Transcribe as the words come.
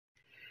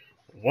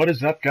What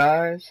is up,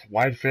 guys?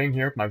 Wide Fang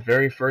here with my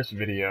very first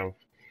video.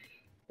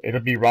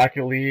 It'll be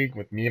Rocket League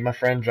with me and my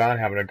friend John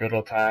having a good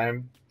old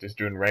time, just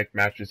doing ranked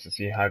matches to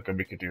see how good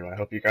we could do. I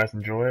hope you guys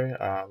enjoy.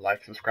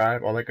 Like,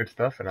 subscribe, all that good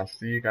stuff, and I'll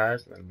see you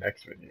guys in the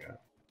next video.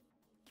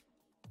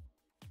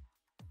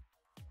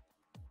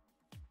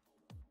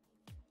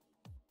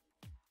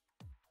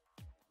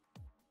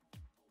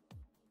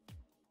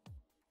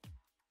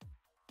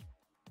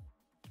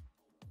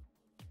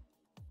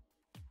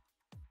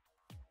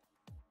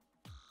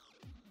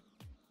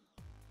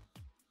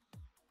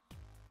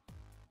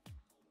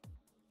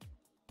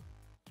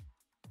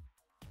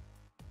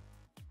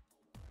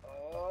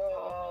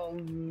 Oh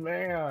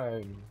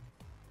man.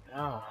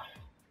 Ah.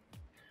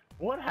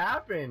 What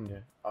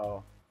happened?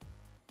 Oh.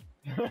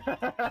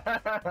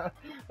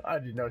 I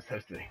did no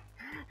such thing.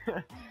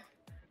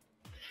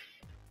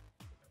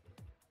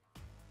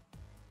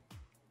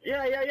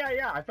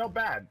 Yeah. I felt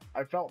bad.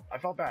 I felt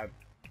bad.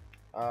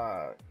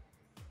 Uh,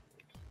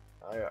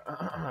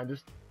 I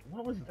just.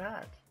 What was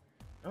that?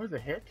 That was a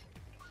hit.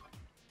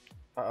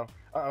 Uh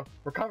oh.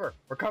 Recover.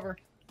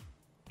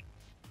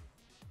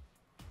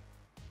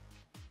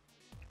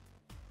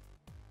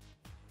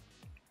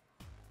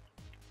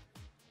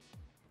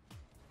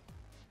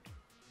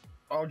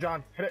 Oh,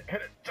 John, hit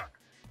it.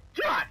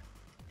 John!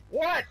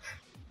 What?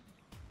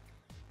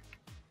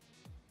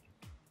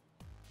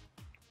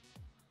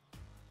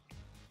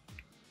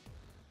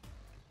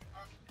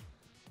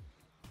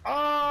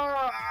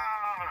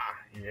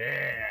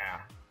 Yeah.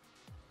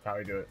 That's how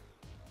we do it.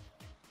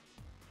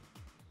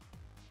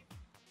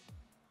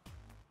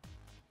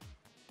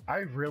 I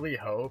really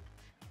hope.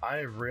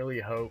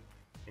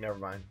 Never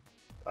mind.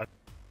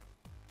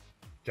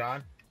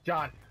 John,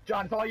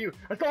 it's all you.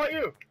 It's all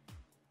you.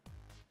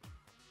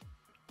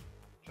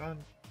 John,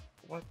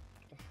 what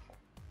the fuck?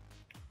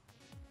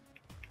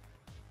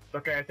 It's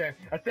okay,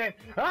 I stand.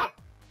 Ah!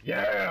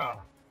 Yeah!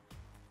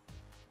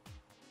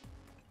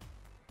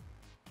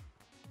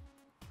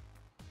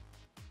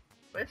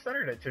 They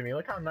centered it to me.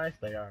 Look how nice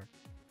they are.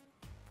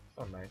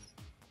 So nice.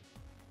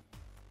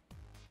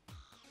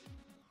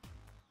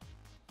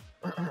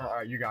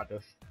 Alright, you got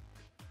this.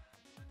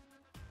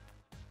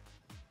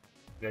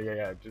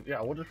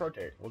 Yeah. We'll just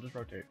rotate.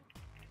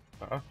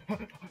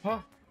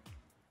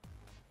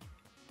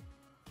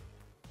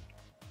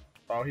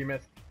 Oh, he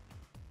missed.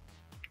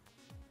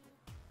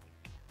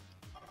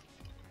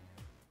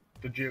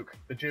 The juke.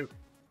 Hit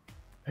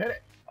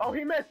it. Oh,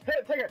 he missed. Hit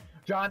it. Take it.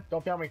 John,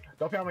 don't fail me.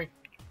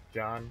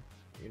 John,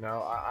 you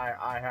know,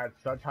 I had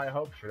such high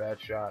hopes for that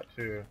shot,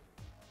 too.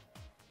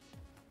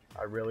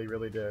 I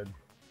really did.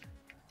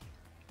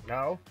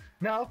 No.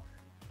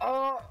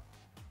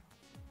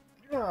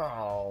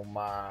 Oh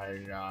my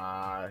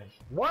gosh.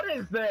 What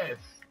is this?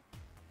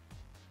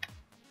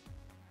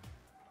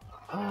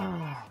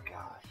 Oh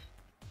gosh.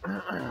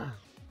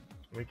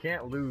 We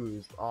can't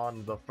lose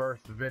on the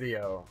first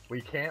video. We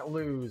can't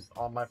lose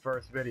on my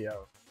first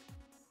video.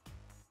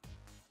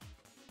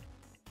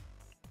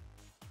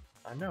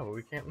 I know,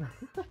 we can't.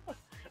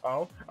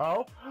 Oh.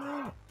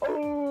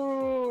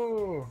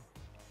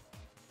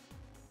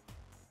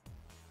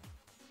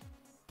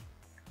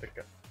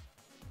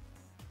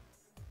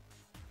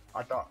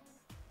 I thought.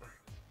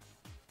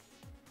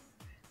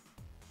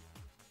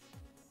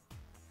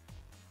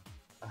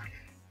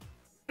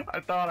 I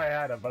thought I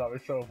had it, but I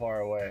was so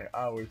far away.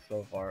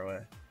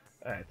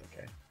 That's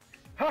okay.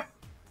 Ha!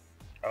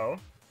 Oh.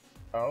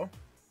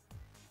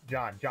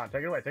 John,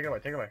 take it away.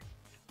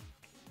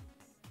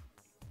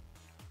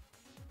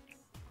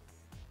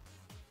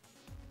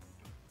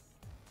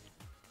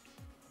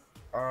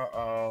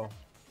 Uh-oh.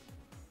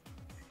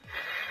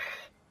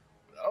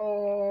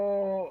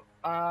 Oh,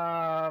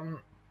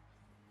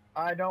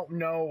 I don't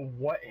know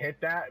what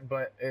hit that,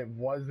 but it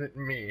wasn't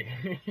me.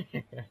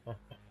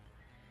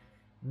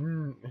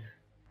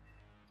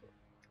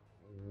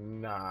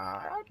 Nah,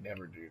 I'd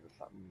never do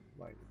something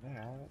like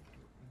that.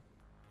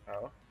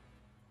 Oh.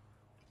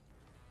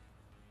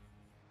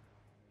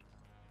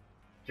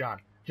 John,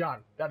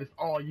 that is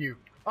all you.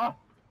 Oh!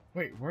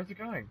 Wait, where's it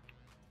going?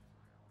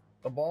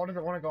 The ball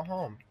doesn't want to go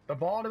home.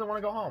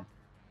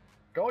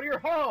 Go to your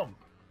home!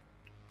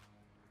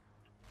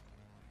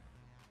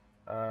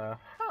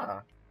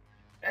 Huh.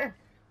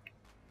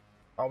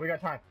 Oh, we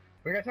got time.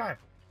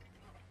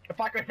 If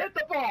I could hit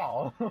the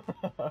ball!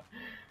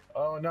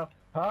 Oh, no.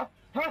 Huh?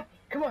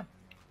 Come on!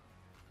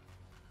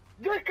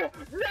 No! Come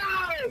on!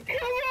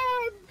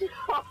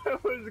 I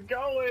was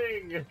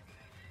going!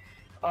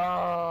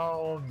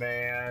 Oh,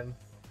 man.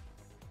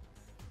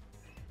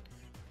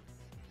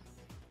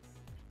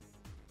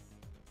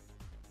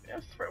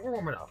 Yes, we're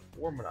warming up.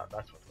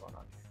 That's what's going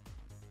on.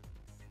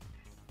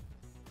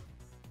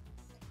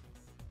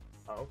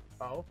 Oh.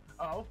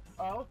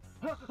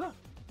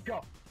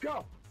 Go.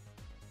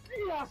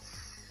 Yes!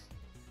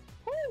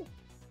 Woo!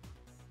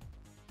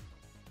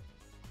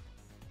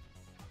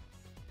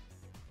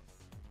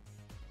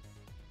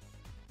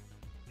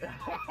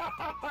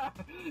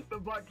 The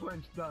butt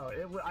clench though.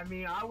 I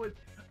mean, I was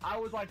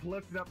like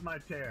lifting up my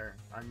chair.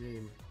 I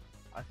mean,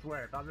 I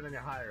swear, if I've been any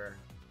higher,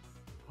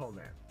 oh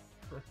man.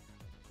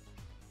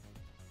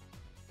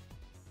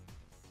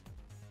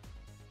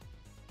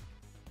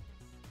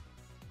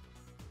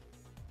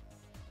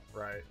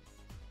 Right.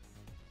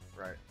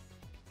 Right.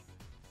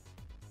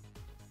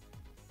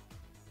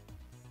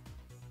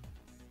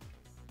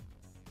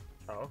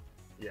 Oh?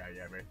 Yeah,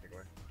 yeah,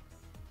 basically.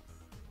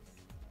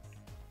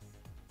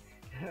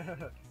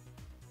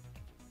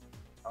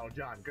 Oh,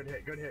 John, good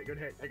hit, good hit, good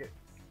hit. Take it.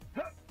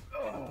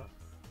 Ugh.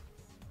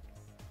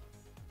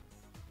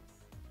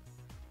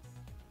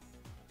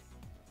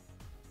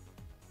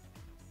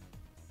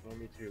 Well,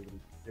 me too, but he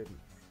didn't.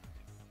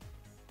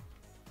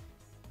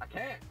 I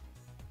can't!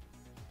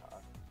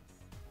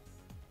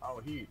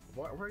 Oh,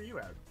 where are you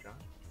at, John?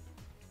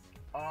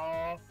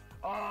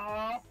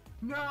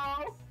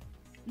 No!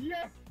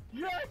 Yes!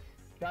 Yes!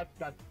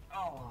 That's,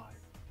 oh,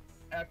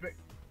 epic.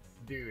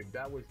 Dude,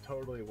 that was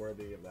totally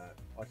worthy of that.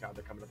 Watch out,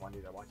 they're coming up on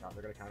you there. Watch out,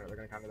 they're gonna counter, they're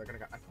gonna counter, they're gonna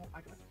counter.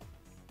 I got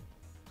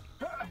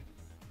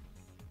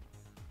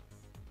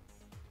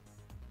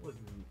was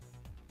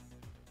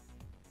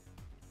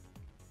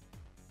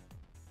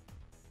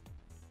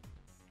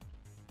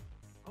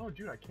Oh,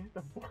 dude, I can't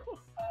the ball.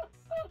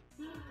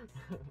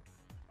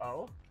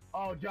 Oh?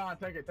 Oh, John,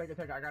 take it, take it,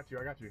 take it. I got you,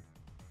 I got you.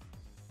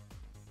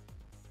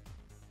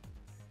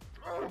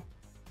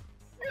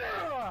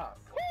 Yeah!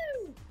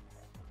 Woo!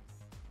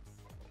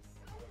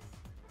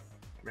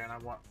 Man, I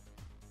want.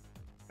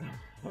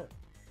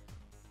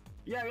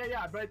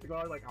 yeah. Basically,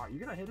 I was like, oh, you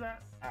gonna hit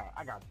that? Alright,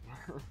 I got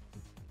you.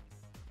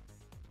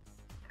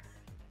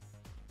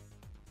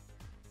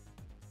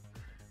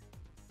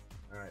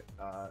 Alright,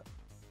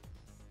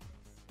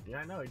 yeah,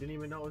 I know, he didn't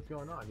even know what's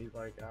going on. He's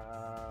like,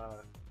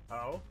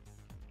 oh?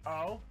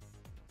 Oh?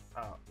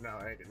 Oh, no,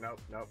 nope,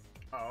 nope.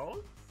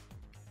 Oh?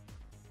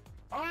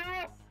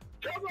 Oh!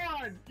 Come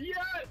on!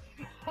 Yes!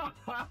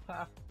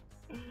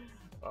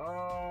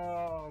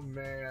 Oh,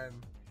 man.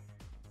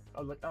 I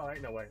was like, oh,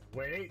 ain't no way.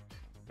 Wait,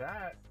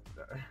 that...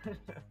 it's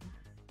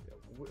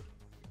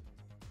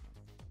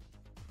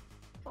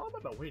all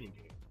about the waiting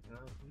game, you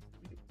know?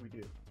 We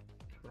do.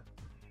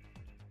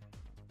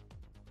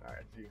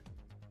 Alright, see you.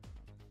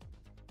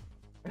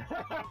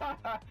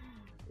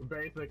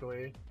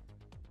 Basically.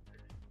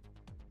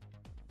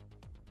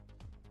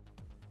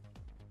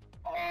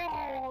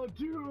 Oh,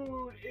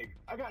 dude!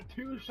 I got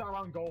 2 shot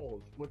on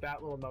goals with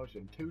that little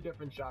motion. 2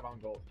 different shot on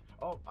goals.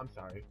 Oh, I'm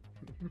sorry.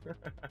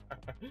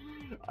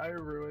 I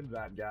ruined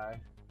that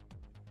guy.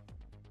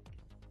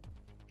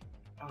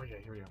 Oh, yeah,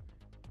 here we go.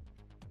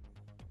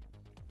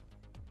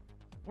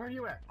 Where are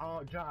you at?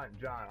 Oh, John,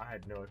 I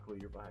had no clue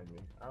you're behind me.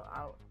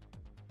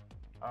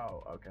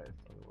 Oh, okay.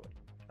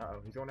 Uh-oh,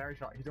 he's going air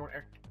shot. He's going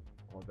air.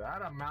 Well,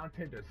 that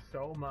amounted to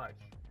so much.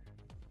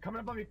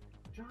 Coming up on me.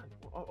 John.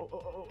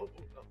 Oh,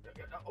 take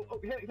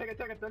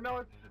it.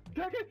 No,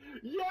 take it.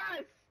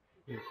 Yes!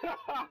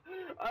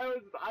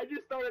 I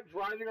just started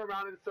driving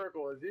around in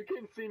circles. You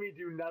can see me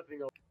do nothing.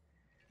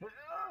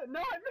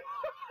 No.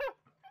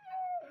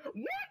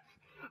 What?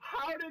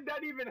 How did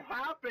that even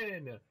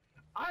happen?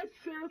 I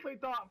seriously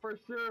thought for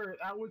sure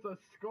that was a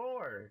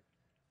score.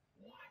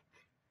 What?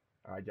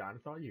 All right, John,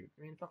 it's all you.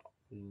 I mean, it's all.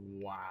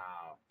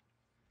 Wow.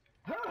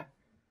 Huh?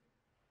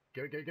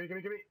 Give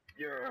me.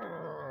 Yeah.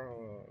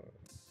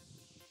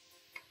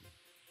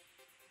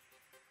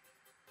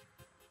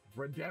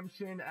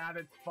 Redemption at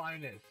its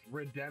finest.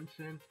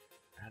 Redemption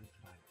at its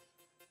finest.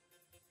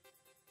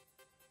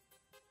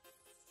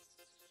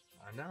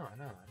 I know. Oh,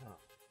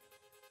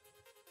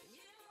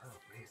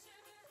 man.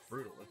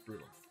 Brutal. That's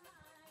brutal.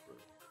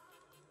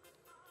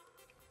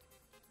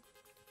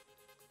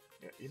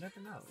 Yeah, you never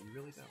know. You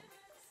really don't.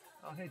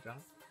 Oh, hey,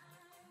 John.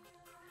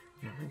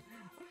 I'm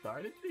sorry,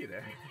 I didn't see you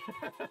there.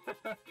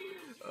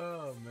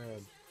 Oh,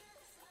 man.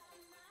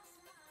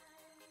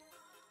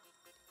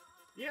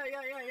 Yeah.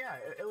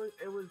 It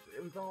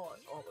was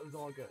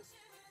all good.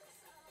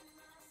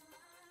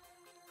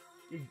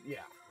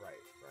 Yeah,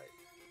 right.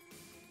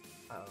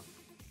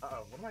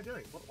 Uh-oh, what am I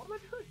doing? What am I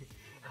doing?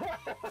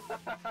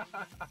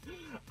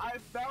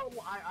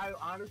 I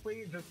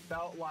honestly just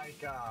felt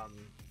like, John,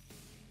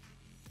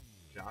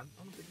 I'm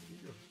gonna take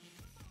you.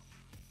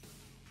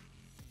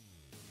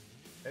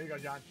 There you go,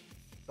 John.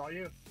 It's all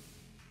you.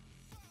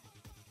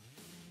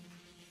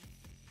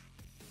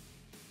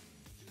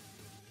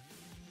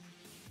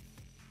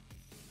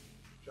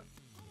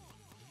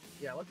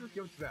 Yeah, let's just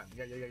give it to them.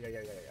 Yeah.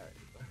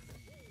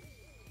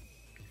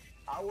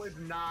 I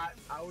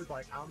was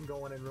like, I'm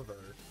going in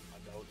reverse. I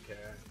don't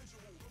care.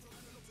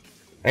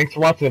 Thanks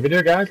for watching the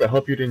video, guys. I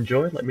hope you'd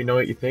enjoy. Let me know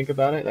what you think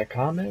about it in the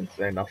comments,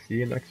 and I'll see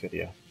you in the next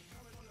video.